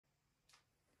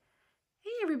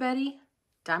everybody,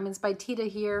 DiamondsByTeeda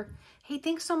here. Hey,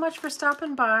 thanks so much for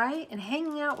stopping by and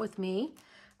hanging out with me.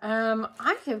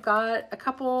 I have got a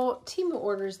couple Temu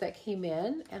orders that came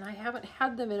in and I haven't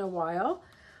had them in a while.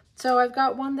 So I've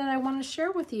got one that I want to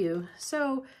share with you.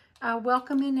 So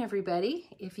welcome in everybody.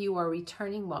 If you are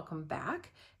returning, welcome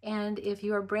back. And if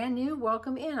you are brand new,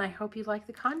 welcome in. I hope you like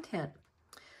the content.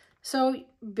 So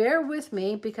bear with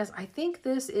me because I think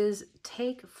this is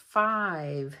take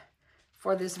 5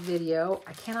 for this video.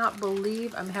 I cannot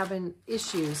believe I'm having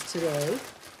issues today.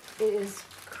 It is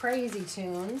crazy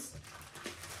tunes.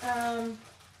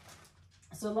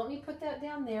 So let me put that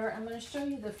down there. I'm going to show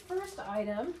you the first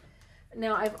item.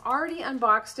 Now I've already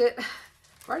unboxed it.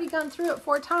 I've already gone through it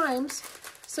 4 times.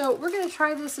 So we're going to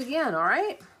try this again, all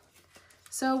right?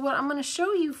 So what I'm going to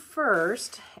show you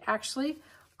first, actually,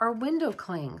 are window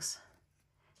clings.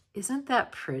 Isn't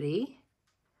that pretty?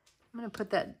 I'm going to put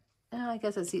that, I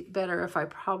guess it's better if I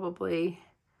probably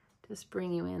just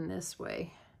bring you in this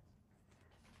way.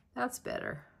 That's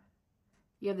better.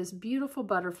 You have this beautiful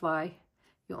butterfly.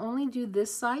 You only do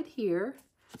this side here.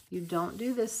 You don't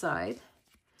do this side.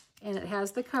 And it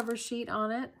has the cover sheet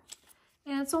on it.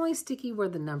 And it's only sticky where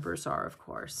the numbers are, of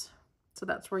course. So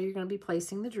that's where you're going to be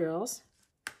placing the drills.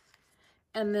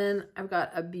 And then I've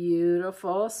got a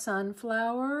beautiful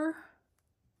sunflower.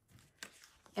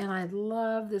 And I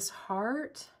love this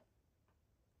heart.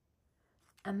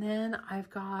 And then I've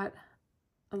got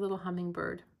a little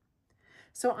hummingbird.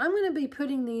 So I'm going to be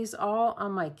putting these all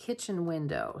on my kitchen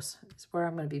windows. That's where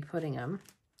I'm going to be putting them.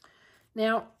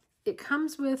 Now, it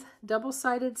comes with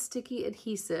double-sided sticky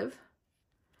adhesive.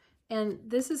 And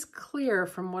this is clear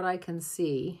from what I can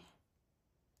see.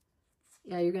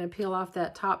 Yeah, you're going to peel off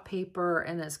that top paper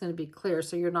and it's going to be clear,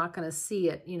 so you're not going to see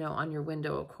it, you know, on your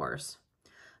window, of course.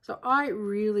 So I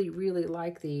really, really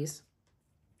like these.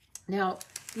 Now,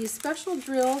 these special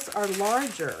drills are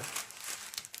larger.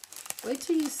 Wait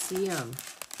till you see them.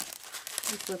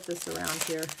 Let me flip this around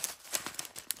here.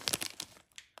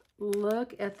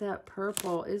 Look at that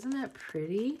purple. Isn't that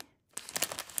pretty?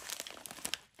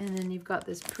 And then you've got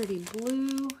this pretty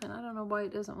blue, and I don't know why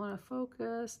it doesn't want to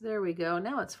focus. There we go.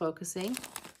 Now it's focusing.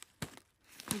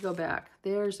 You go back.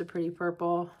 There's the pretty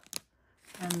purple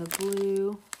and the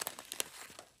blue,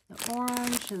 the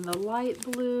orange and the light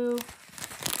blue.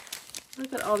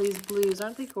 Look at all these blues.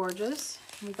 Aren't they gorgeous?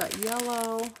 And we got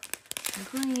yellow,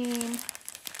 green,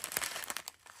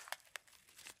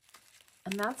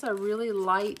 and that's a really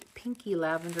light pinky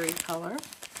lavendery color.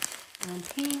 And then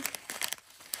pink.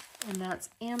 And that's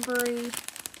ambery,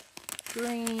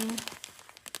 green,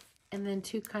 and then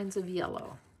 2 kinds of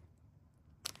yellow.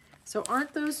 So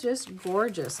aren't those just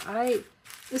gorgeous?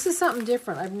 This is something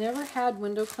different. I've never had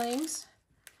window clings,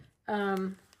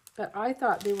 but I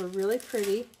thought they were really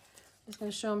pretty. I'm just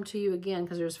going to show them to you again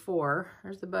because there's 4.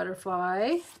 There's the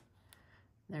butterfly.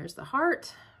 There's the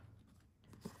heart.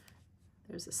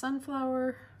 There's the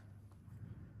sunflower.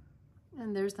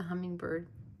 And there's the hummingbird.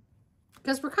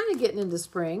 Because we're kind of getting into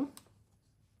spring.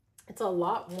 It's a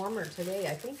lot warmer today.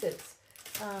 I think it's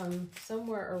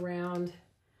somewhere around,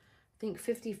 I think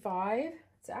 55.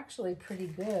 It's actually pretty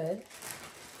good.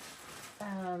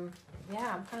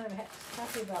 Yeah, I'm kind of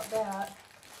happy about that.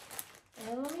 And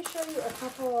then let me show you a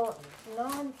couple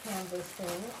non-canvas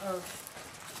things, or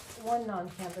one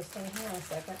non-canvas thing. Hang on a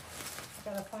second.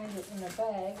 I gotta find it in the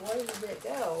bag. Where did it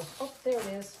go? Oh, there it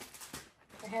is.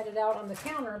 I had it out on the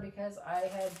counter because I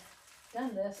had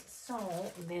done this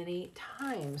so many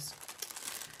times.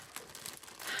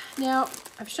 Now,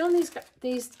 I've shown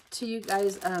these to you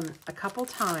guys a couple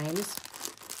times.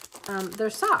 They're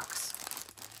socks.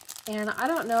 And I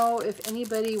don't know if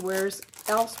anybody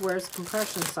else wears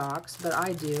compression socks, but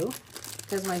I do,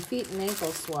 because my feet and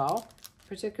ankles swell,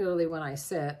 particularly when I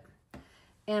sit.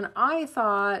 And I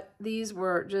thought these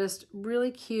were just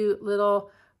really cute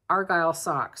little Argyle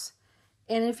socks.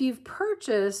 And if you've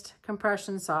purchased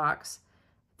compression socks,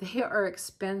 they are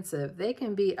expensive. They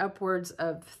can be upwards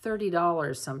of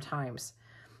 $30 sometimes.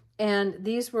 And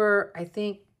these were, I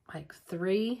think, like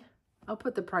 3. I'll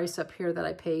put the price up here that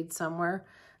I paid somewhere.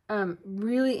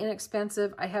 Really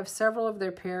inexpensive. I have several of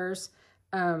their pairs,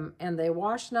 and they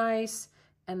wash nice,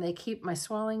 and they keep my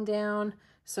swelling down.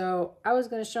 So I was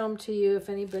going to show them to you if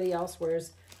anybody else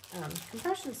wears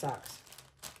compression socks.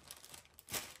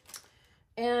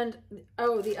 And,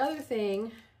 oh, the other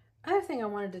thing I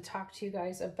wanted to talk to you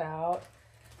guys about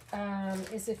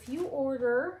is if you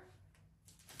order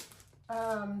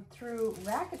through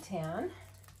Rakuten,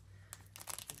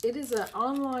 it is an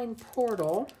online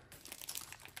portal,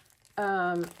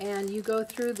 and you go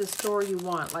through the store you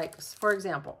want. Like, for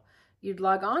example, you'd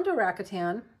log on to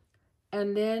Rakuten,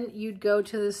 and then you'd go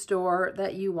to the store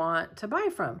that you want to buy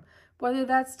from, whether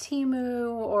that's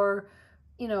Temu or,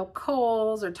 you know,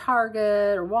 Kohl's or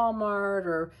Target or Walmart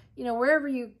or, you know, wherever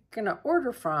you're going to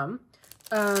order from,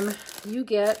 you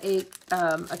get a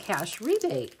cash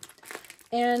rebate.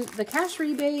 And the cash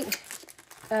rebate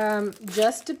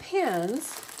just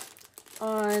depends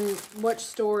on which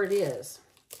store it is.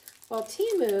 Well,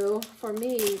 Temu, for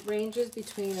me, ranges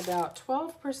between about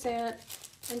 12%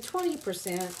 and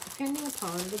 20%, depending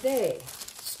upon the day.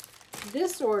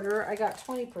 This order, I got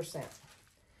 20%.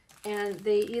 And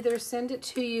they either send it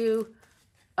to you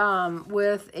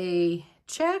with a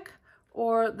check,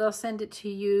 or they'll send it to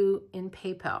you in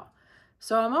PayPal.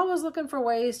 So I'm always looking for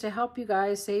ways to help you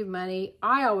guys save money.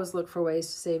 I always look for ways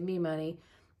to save me money.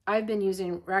 I've been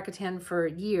using Rakuten for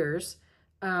years.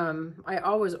 I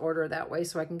always order that way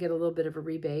so I can get a little bit of a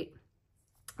rebate.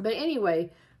 But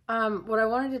anyway, what I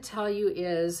wanted to tell you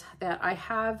is that I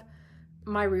have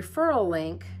my referral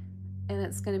link, and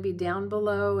it's going to be down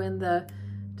below in the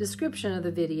description of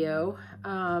the video.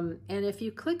 And if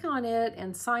you click on it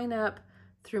and sign up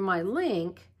through my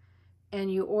link,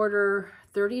 and you order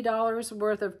 $30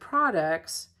 worth of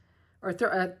products, or a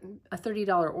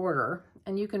 $30 order,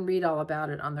 and you can read all about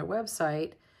it on their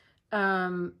website,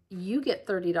 you get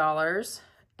 $30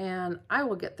 and I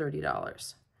will get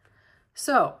 $30.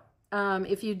 So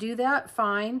if you do that,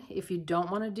 fine. If you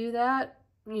don't want to do that,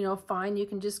 you know, fine. You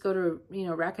can just go to, you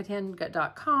know,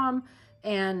 Rakuten.com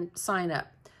and sign up.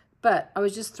 But I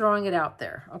was just throwing it out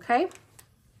there, okay?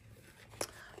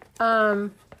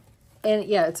 And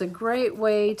yeah, it's a great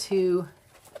way to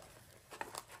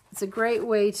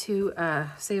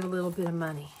save a little bit of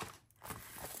money.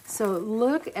 So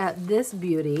look at this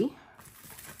beauty.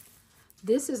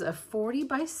 This is a 40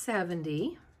 by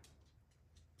 70.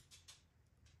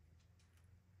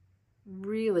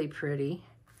 Really pretty.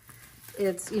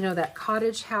 It's, you know, that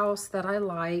cottage house that I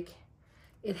like.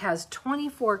 It has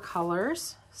 24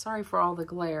 colors. Sorry for all the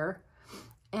glare.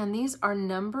 And these are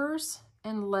numbers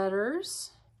and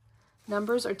letters.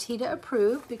 Numbers are TEEDA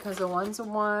approved because a 1's a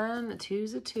 1, a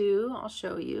 2's a 2. I'll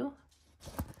show you.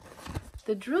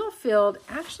 The drill field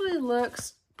actually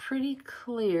looks pretty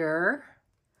clear.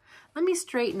 Let me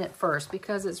straighten it first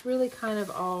because it's really kind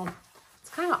of all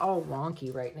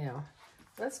wonky right now.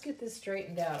 Let's get this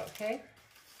straightened out, okay?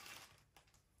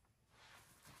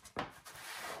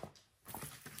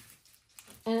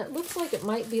 And it looks like it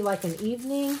might be like an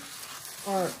evening,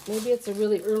 or maybe it's a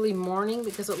really early morning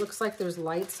because it looks like there's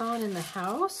lights on in the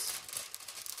house.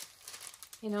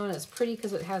 You know, and it's pretty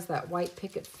because it has that white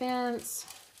picket fence.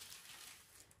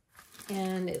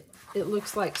 And it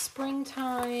looks like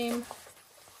springtime.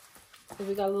 So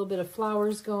we got a little bit of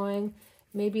flowers going.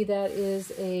 Maybe that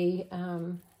is a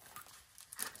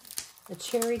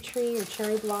cherry tree or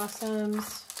cherry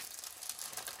blossoms.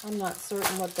 I'm not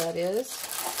certain what that is.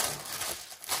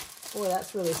 Boy,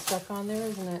 that's really stuck on there,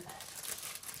 isn't it?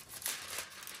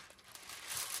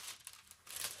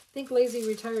 I think Lazy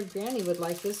Retired Granny would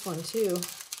like this one too.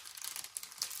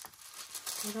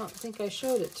 I don't think I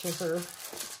showed it to her.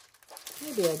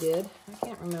 Maybe I did. I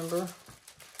can't remember.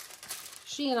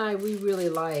 She and I, we really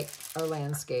like our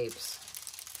landscapes.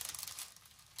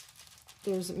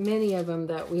 There's many of them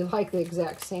that we like the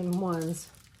exact same ones.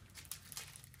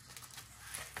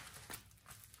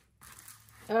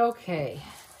 Okay.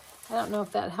 I don't know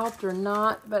if that helped or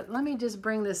not, but let me just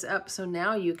bring this up so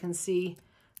now you can see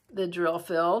the drill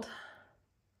field.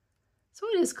 So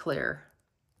it is clear.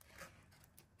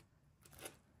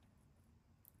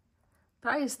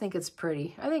 But I just think it's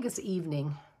pretty. I think it's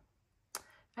evening.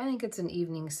 I think it's an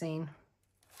evening scene.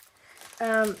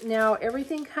 Now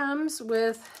everything comes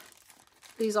with,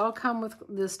 these all come with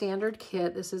the standard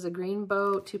kit. This is a green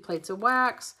boat, 2 plates of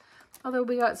wax. Although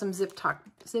we got some zip top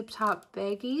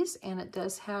baggies, and it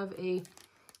does have a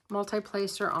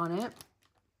multi-placer on it.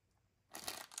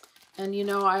 And you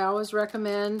know, I always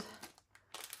recommend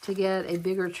to get a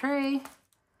bigger tray.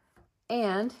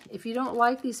 And if you don't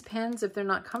like these pens, if they're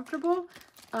not comfortable,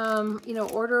 you know,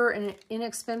 order an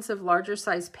inexpensive, larger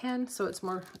size pen so it's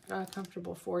more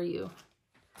comfortable for you.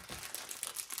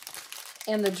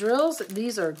 And the drills,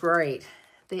 these are great.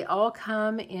 They all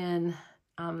come in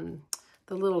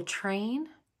the little train.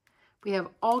 We have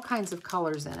all kinds of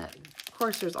colors in it. Of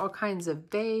course, there's all kinds of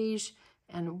beige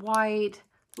and white,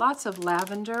 lots of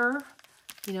lavender,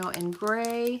 you know, and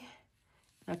gray.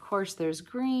 And of course, there's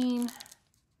green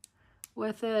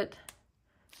with it.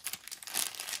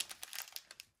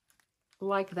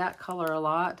 Like that color a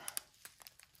lot.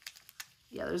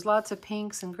 Yeah, there's lots of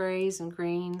pinks and grays and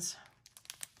greens.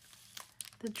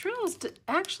 The drills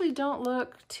actually don't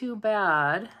look too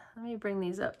bad. Let me bring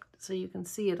these up so you can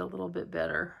see it a little bit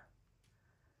better.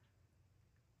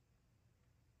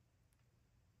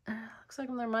 Looks like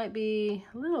there might be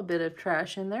a little bit of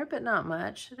trash in there, but not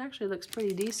much. It actually looks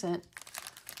pretty decent.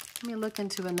 Let me look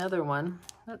into another one.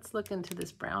 Let's look into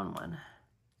this brown one.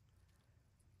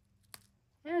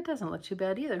 Yeah, it doesn't look too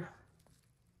bad either.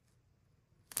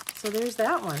 So there's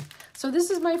that one. So this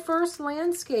is my first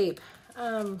landscape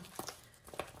from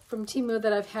Temu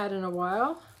that I've had in a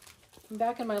while. I'm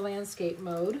back in my landscape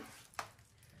mode.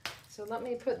 So let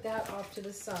me put that off to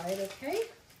the side, okay?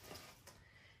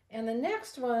 And the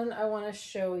next one I want to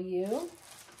show you,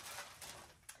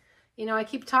 you know, I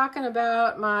keep talking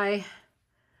about my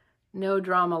no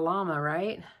drama llama,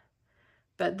 right?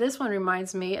 But this one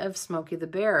reminds me of Smokey the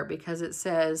Bear because it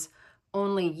says,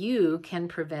 only you can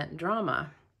prevent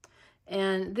drama.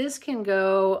 And this can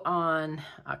go on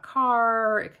a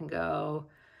car, it can go,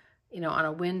 you know, on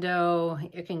a window,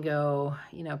 it can go,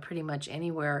 you know, pretty much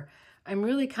anywhere. I'm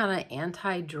really kind of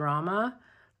anti-drama.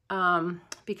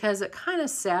 Because it kind of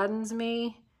saddens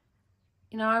me.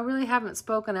 You know, I really haven't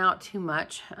spoken out too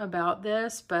much about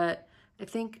this, but I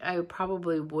think I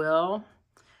probably will.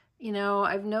 You know,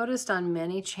 I've noticed on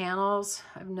many channels,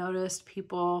 I've noticed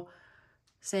people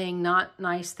saying not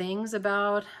nice things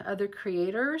about other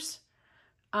creators.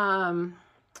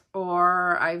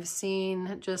 Or I've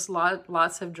seen just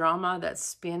lots of drama that's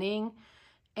spinning.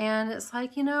 And it's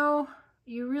like, you know,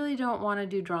 you really don't want to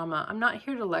do drama. I'm not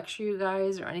here to lecture you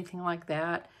guys or anything like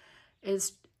that.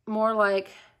 It's more like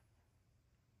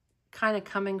kind of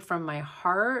coming from my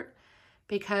heart,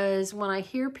 because when I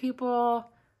hear people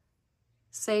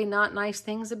say not nice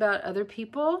things about other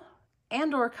people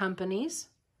and or companies,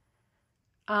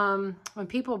 when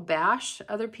people bash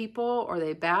other people or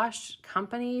they bash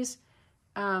companies,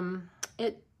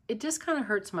 it just kind of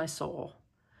hurts my soul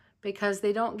because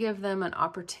they don't give them an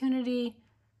opportunity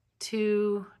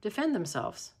to defend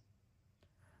themselves.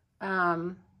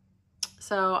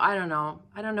 So I don't know.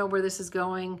 I don't know where this is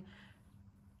going.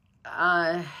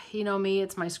 You know me,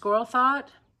 it's my squirrel thought,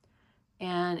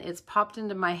 and it's popped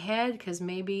into my head because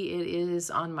maybe it is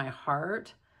on my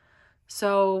heart.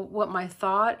 So what my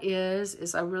thought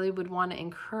is I really would want to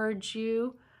encourage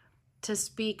you to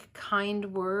speak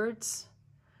kind words,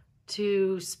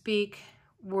 to speak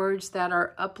words that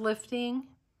are uplifting,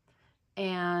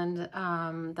 and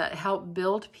that help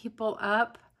build people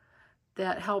up,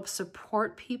 that help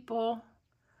support people,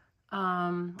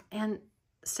 and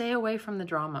stay away from the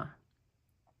drama.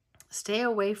 Stay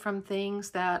away from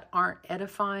things that aren't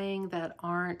edifying, that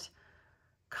aren't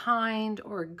kind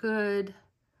or good.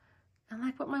 And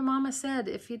like what my mama said,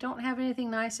 if you don't have anything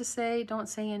nice to say, don't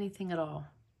say anything at all.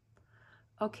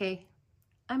 Okay,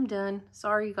 I'm done.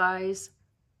 Sorry, guys.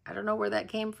 I don't know where that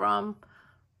came from.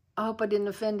 I hope I didn't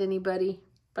offend anybody,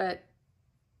 but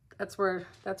that's where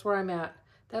I'm at.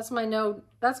 That's my no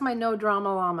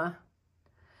drama llama.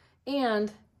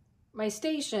 And my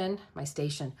station,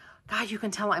 God, you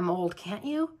can tell I'm old, can't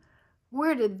you?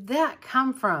 Where did that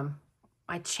come from?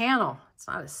 My channel, it's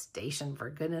not a station for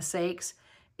goodness sakes,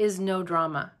 is no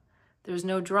drama. There's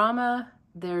no drama,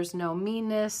 there's no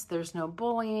meanness, there's no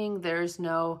bullying, there's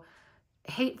no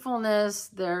hatefulness,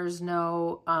 there's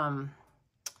no,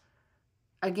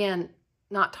 again,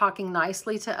 not talking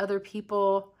nicely to other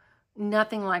people,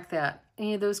 nothing like that.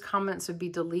 Any of those comments would be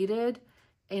deleted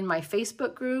in my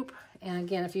Facebook group. And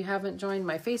again, if you haven't joined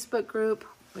my Facebook group,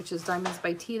 which is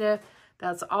DiamondsByTeeda,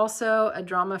 that's also a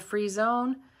drama-free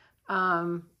zone.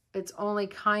 It's only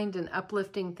kind and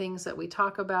uplifting things that we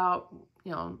talk about,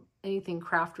 you know, anything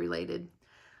craft related.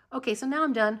 Okay, so now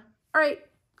I'm done. All right,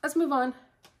 let's move on.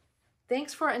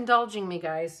 Thanks for indulging me,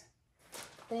 guys.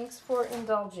 Thanks for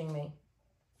indulging me.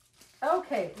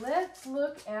 Okay, let's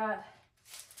look at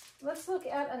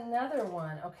another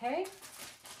one, okay?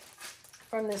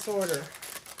 From this order.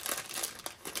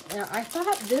 Now, I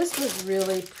thought this was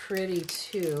really pretty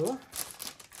too.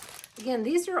 Again,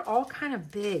 these are all kind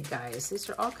of big, guys. These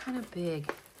are all kind of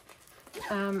big.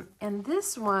 And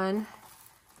this one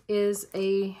is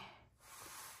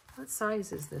what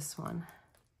size is this one?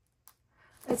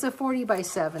 It's a 40 by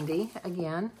 70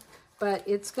 again, but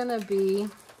it's gonna be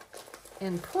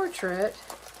in portrait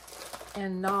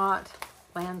and not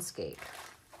landscape.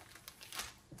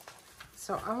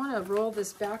 So I want to roll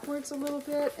this backwards a little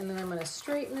bit, and then I'm going to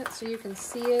straighten it so you can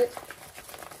see it.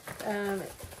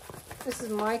 This is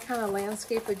my kind of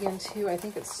landscape again too. I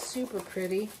think it's super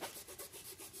pretty.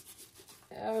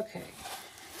 Okay.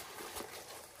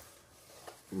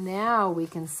 Now we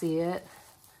can see it.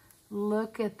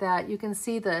 Look at that. You can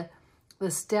see the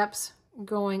steps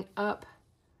going up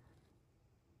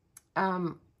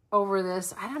over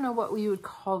this. I don't know what we would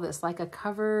call this, like a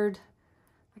covered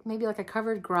maybe like a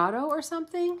covered grotto or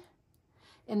something,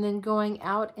 and then going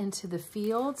out into the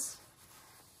fields.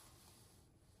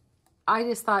 I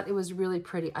just thought it was really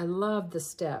pretty. I love the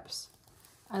steps.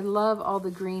 I love all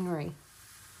the greenery.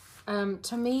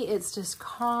 To me, it's just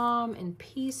calm and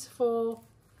peaceful.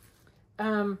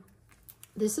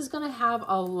 This is going to have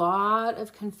a lot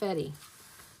of confetti.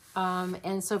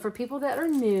 And so for people that are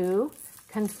new,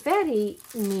 confetti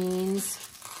means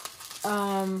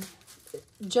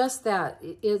just that.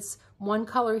 It's one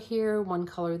color here, one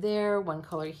color there, one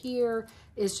color here.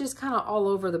 It's just kind of all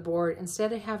over the board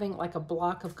instead of having like a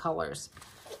block of colors.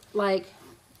 Like,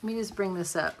 let me just bring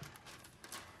this up.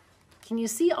 Can you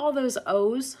see all those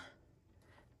O's?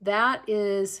 That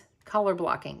is color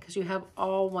blocking because you have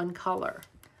all one color.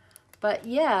 But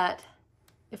yet,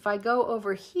 if I go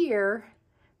over here,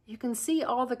 you can see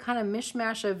all the kind of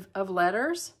mishmash of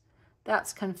letters.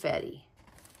 That's confetti.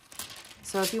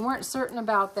 So if you weren't certain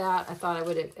about that, I thought I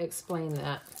would explain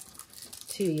that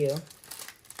to you.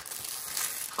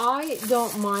 I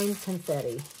don't mind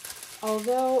confetti,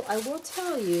 although I will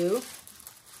tell you,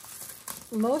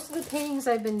 most of the paintings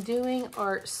I've been doing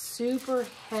are super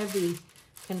heavy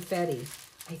confetti.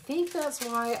 I think that's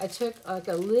why I took like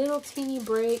a little teeny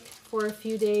break for a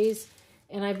few days,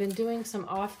 and I've been doing some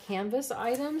off-canvas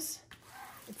items.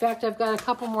 In fact, I've got a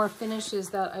couple more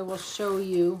finishes that I will show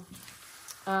you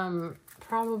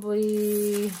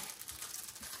probably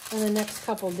in the next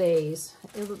couple days.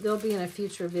 They'll be in a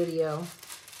future video.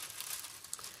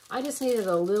 I just needed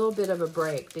a little bit of a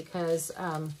break because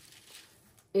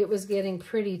it was getting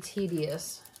pretty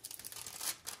tedious.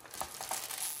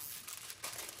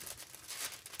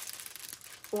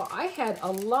 Well, I had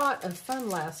a lot of fun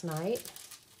last night.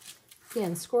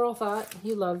 Again, squirrel thought,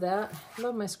 you love that.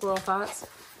 Love my squirrel thoughts.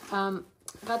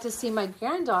 Got to see my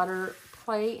granddaughter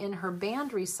play in her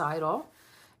band recital.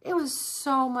 It was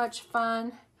so much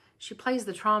fun. She plays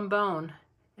the trombone,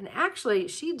 and actually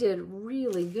she did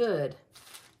really good.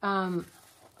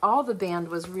 All the band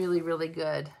was really, really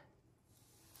good.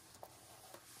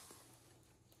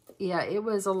 Yeah, it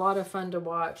was a lot of fun to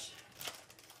watch.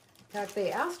 In fact,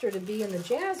 they asked her to be in the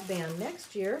jazz band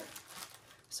next year.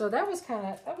 So that was kind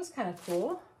of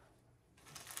cool.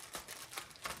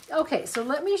 Okay, so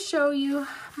let me show you,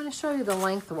 I'm going to show you the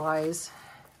lengthwise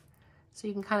so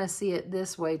you can kind of see it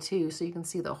this way too, so you can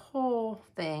see the whole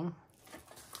thing.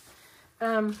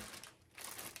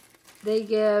 They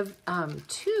give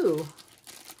 2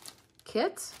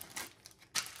 kits,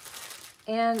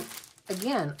 and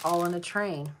again, all in a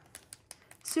train.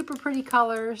 Super pretty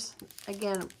colors.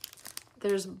 Again,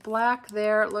 there's black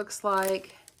there, it looks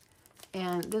like,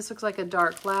 and this looks like a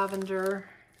dark lavender.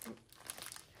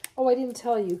 Oh, I didn't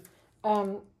tell you.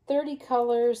 30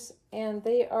 colors, and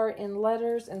they are in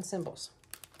letters and symbols.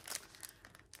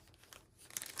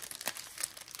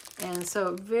 And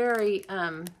so very,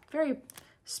 very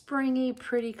springy,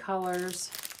 pretty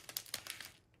colors.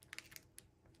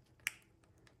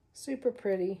 Super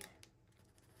pretty.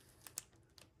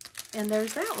 And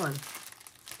there's that one.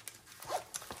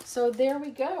 So there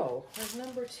we go. There's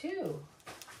number 2.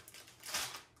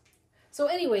 So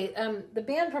anyway, the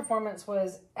band performance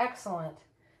was excellent.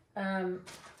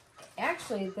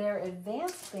 Actually, their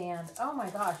advanced band, oh my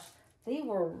gosh, they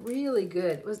were really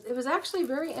good. It was actually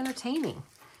very entertaining.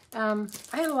 I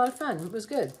had a lot of fun. It was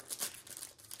good.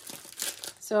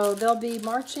 So they'll be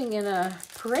marching in a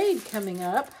parade coming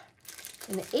up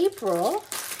in April.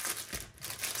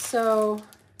 So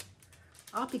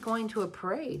I'll be going to a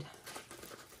parade.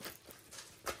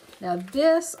 Now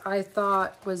this I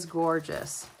thought was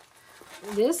gorgeous.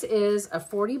 This is a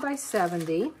 40 by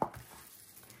 70,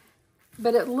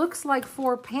 but it looks like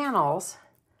 4 panels,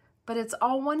 but it's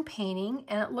all one painting,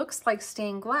 and it looks like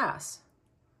stained glass.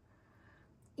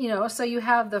 You know, so you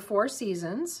have the 4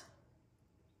 seasons,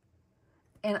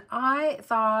 and I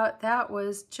thought that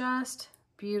was just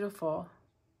beautiful.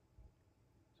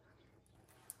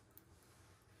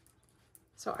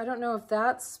 So I don't know if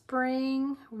that's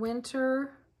spring,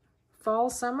 winter,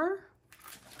 fall, summer.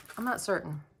 I'm not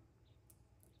certain.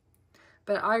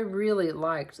 But I really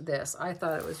liked this. I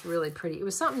thought it was really pretty. It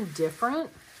was something different.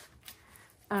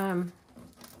 Let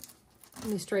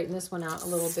me straighten this one out a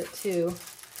little bit too.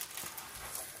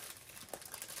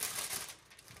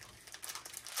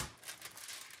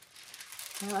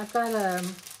 Well, I've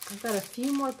got a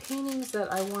few more paintings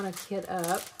that I want to kit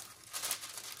up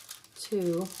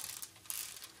too.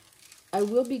 I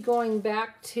will be going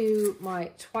back to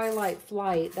my Twilight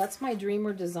Flight. That's my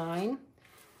Dreamer design.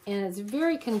 And it's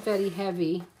very confetti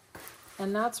heavy.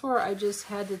 And that's where I just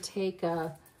had to take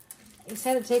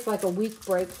like a week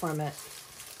break from it.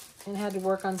 And had to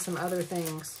work on some other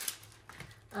things.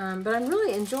 But I'm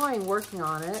really enjoying working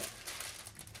on it.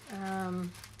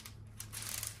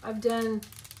 I've done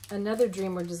another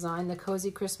Dreamer design, the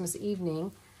Cozy Christmas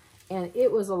Evening, and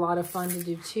it was a lot of fun to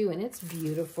do too, and it's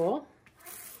beautiful.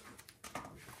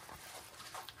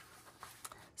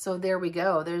 So there we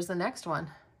go. There's the next one.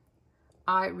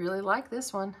 I really like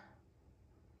this one.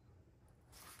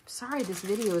 Sorry, this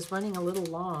video is running a little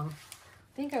long.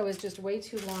 I think I was just way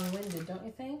too long-winded, don't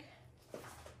you think? I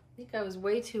think I was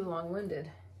way too long-winded.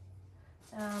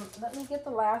 Let me get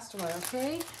the last one,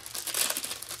 okay?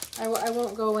 I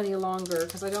won't go any longer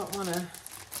because I don't want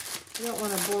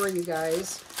to bore you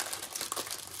guys.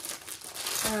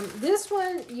 This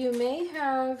one you may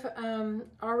have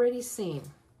already seen.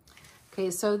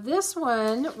 Okay, so this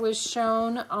one was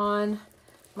shown on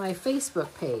my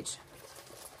Facebook page,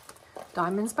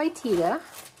 DiamondsByTeeda.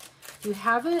 If you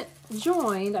haven't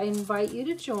joined, I invite you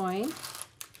to join.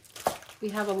 We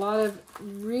have a lot of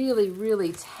really,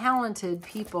 really talented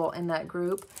people in that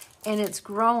group, and it's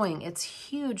growing. It's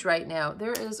huge right now.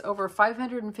 There is over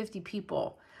 550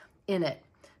 people in it.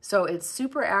 So it's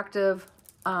super active,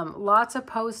 lots of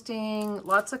posting,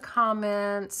 lots of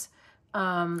comments,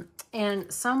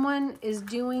 and someone is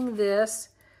doing this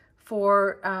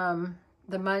for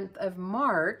the month of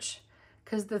March,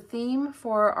 because the theme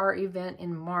for our event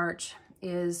in March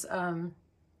is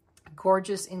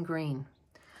gorgeous in green.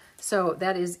 So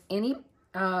that is any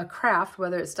craft,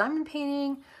 whether it's diamond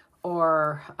painting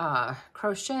or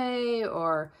crochet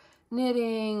or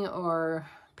knitting or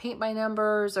paint by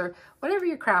numbers or whatever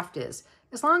your craft is,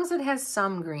 as long as it has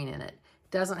some green in it.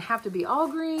 It doesn't have to be all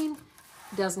green.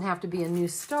 It doesn't have to be a new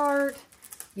start.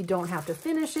 You don't have to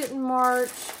finish it in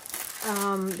March.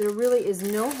 There really is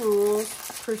no rules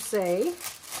per se,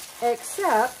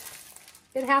 except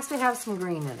it has to have some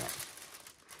green in it.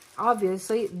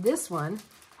 Obviously, this one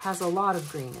has a lot of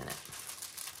green in it.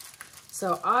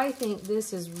 So I think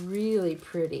this is really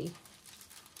pretty.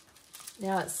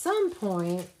 Now at some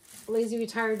point, Lazy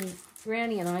Retired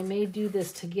Granny and I may do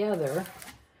this together.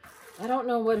 I don't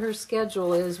know what her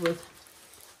schedule is with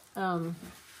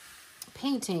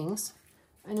paintings.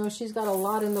 I know she's got a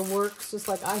lot in the works, just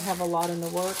like I have a lot in the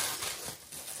works.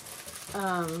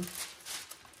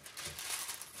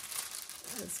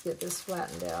 Let's get this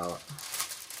flattened out.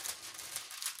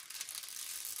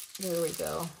 There we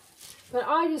go. But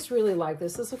I just really like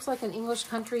this. This looks like an English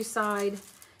countryside.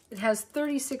 It has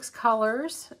 36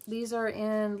 colors. These are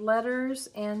in letters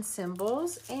and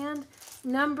symbols and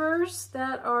numbers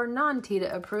that are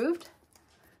non-Teeda approved.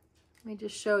 Let me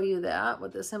just show you that,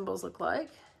 what the symbols look like.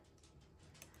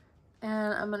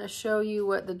 And I'm going to show you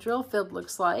what the drill field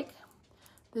looks like.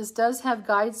 This does have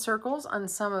guide circles on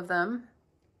some of them,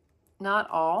 not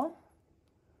all,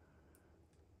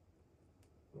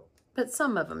 but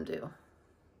some of them do.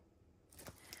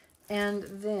 And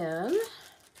then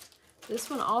this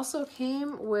one also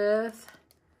came with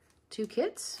 2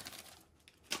 kits.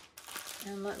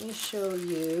 And let me show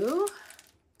you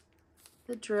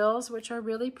the drills, which are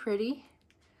really pretty.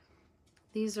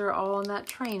 These are all on that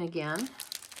train again.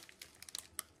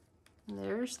 And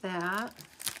there's that.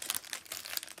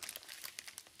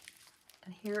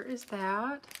 And here is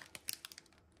that.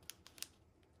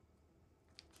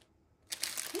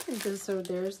 And so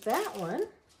there's that one.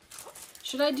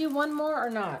 Should I do one more or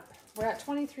not? We're at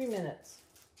 23 minutes.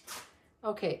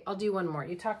 Okay, I'll do one more.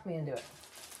 You talked me into it.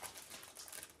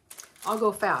 I'll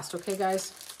go fast, okay,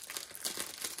 guys?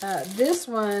 This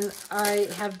one I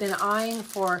have been eyeing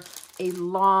for a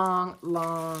long,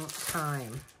 long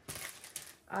time.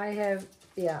 I have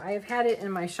had it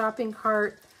in my shopping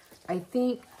cart, I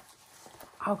think,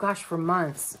 oh gosh, for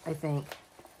months, I think.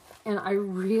 And I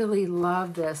really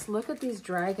love this. Look at these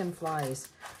dragonflies.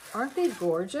 Aren't they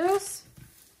gorgeous?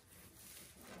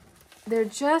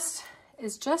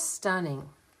 It's just stunning.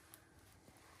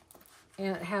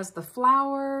 And it has the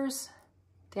flowers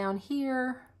down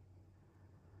here.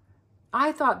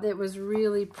 I thought that was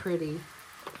really pretty.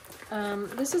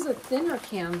 This is a thinner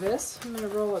canvas. I'm going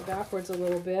to roll it backwards a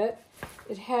little bit.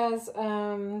 It has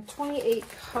 28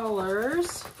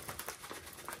 colors.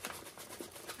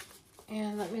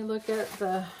 And let me look at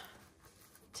the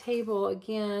table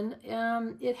again.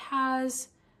 It has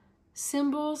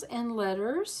symbols and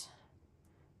letters,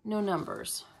 no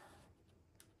numbers.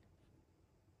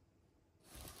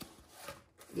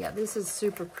 Yeah, this is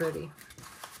super pretty.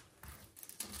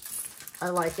 I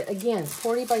like it. Again,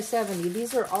 40 by 70.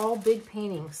 These are all big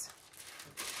paintings.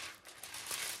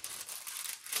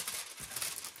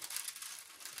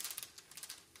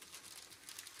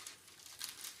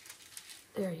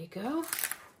 There you go.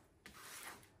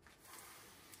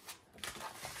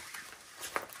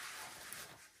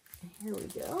 And here we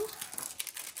go.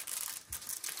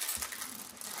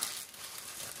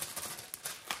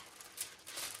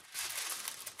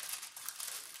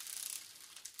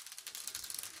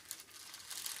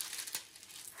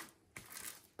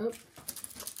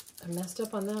 I messed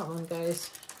up on that one, guys.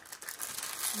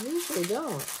 I usually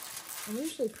don't. I'm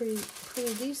usually pretty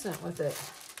decent with it.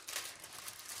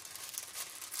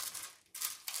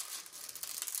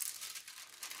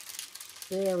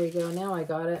 There we go. Now I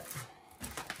got it.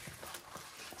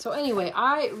 So anyway,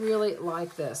 I really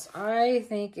like this. I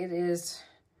think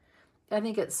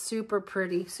it's super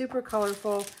pretty, super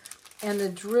colorful, and the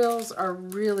drills are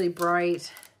really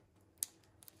bright.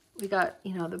 We got,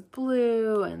 you know, the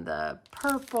blue and the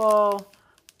purple,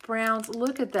 browns.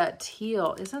 Look at that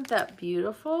teal. Isn't that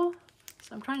beautiful?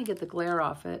 So I'm trying to get the glare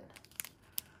off it.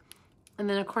 And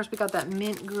then, of course, we got that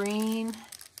mint green.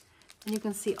 And you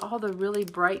can see all the really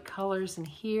bright colors in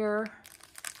here.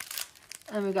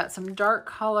 And we got some dark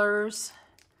colors.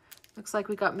 Looks like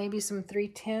we got maybe some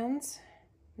 310s.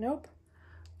 Nope.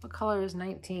 What color is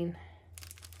 19?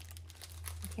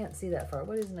 I can't see that far.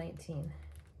 What is 19?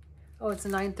 Oh, it's a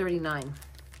 939.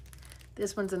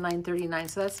 This one's a 939,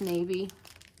 so that's navy.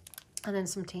 And then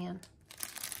some tan.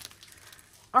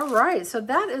 All right, so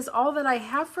that is all that I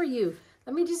have for you.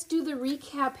 Let me just do the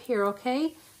recap here,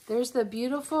 okay? There's the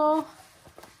beautiful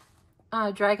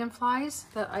dragonflies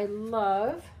that I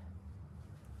love.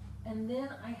 And then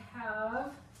I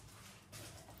have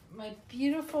my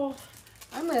beautiful,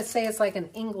 I'm gonna say it's like an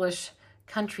English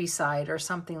countryside or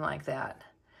something like that.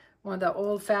 One of the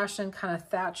old-fashioned kind of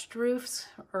thatched roofs,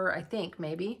 or I think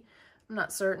maybe, I'm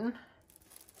not certain.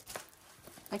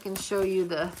 I can show you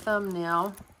the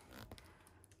thumbnail.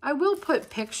 I will put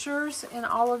pictures in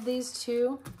all of these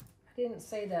too. I didn't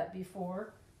say that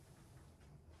before.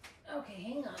 Okay,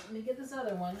 hang on, let me get this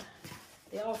other one.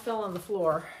 They all fell on the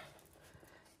floor.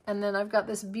 And then I've got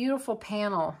this beautiful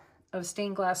panel of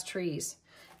stained glass trees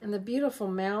and the beautiful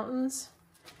mountains.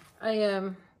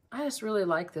 I just really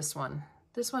like this one.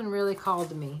 This one really called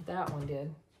to me. That one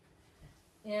did.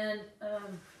 And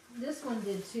this one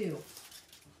did too.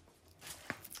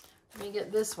 Let me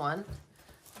get this one.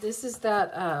 This is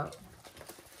that,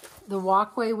 the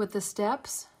walkway with the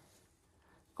steps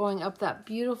going up that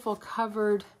beautiful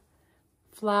covered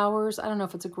flowers. I don't know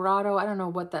if it's a grotto. I don't know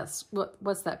what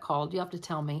what's that called. You have to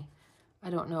tell me. I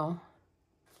don't know.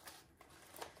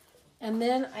 And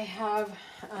then I have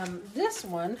this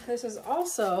one. This is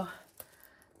also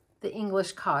the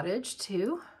English cottage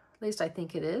too. At least I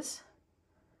think it is.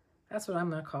 That's what I'm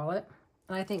going to call it.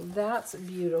 And I think that's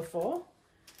beautiful.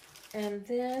 And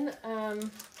then,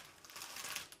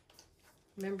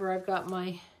 remember I've got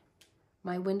my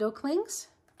window clings.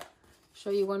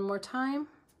 Show you one more time.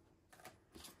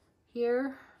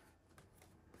 Here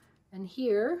and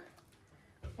here.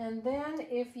 And then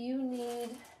if you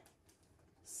need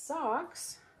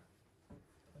socks,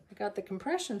 I got the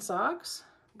compression socks,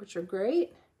 which are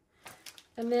great.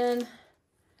 And then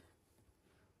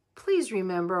please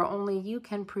remember, only you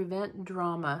can prevent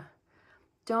drama.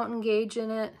 Don't engage in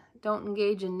it. Don't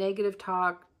engage in negative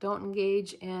talk. Don't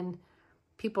engage in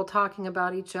people talking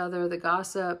about each other, the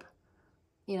gossip,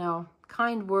 you know,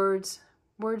 kind words,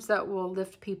 words that will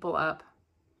lift people up.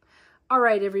 All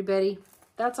right, everybody,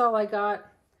 that's all I got.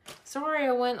 Sorry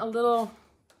I went a little,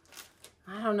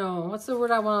 I don't know, what's the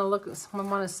word I want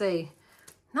to say?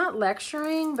 Not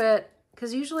lecturing, but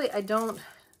because usually I don't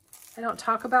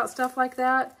talk about stuff like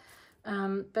that.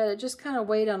 But it just kind of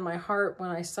weighed on my heart when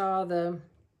I saw the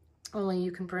only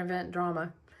you can prevent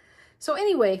drama. So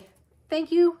anyway,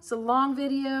 thank you. It's a long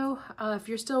video. If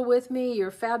you're still with me,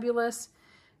 you're fabulous.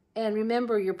 And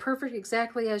remember, you're perfect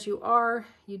exactly as you are.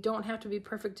 You don't have to be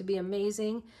perfect to be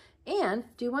amazing. And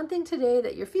do one thing today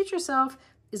that your future self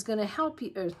is going to help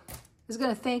you, is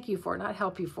going to thank you for, not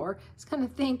help you for. It's going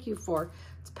to thank you for.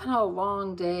 It's been a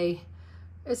long day.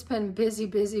 It's been busy,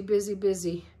 busy, busy,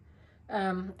 busy.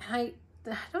 I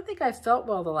don't think I felt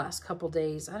well the last couple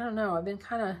days. I don't know. I've been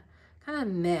kind of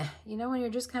meh. You know, when you're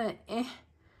just kind of eh.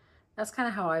 That's kind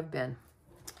of how I've been.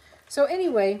 So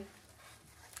anyway,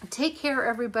 take care,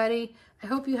 everybody. I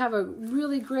hope you have a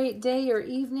really great day or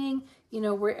evening, you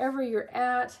know, wherever you're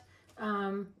at.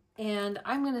 And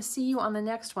I'm going to see you on the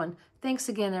next one. Thanks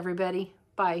again, everybody.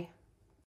 Bye.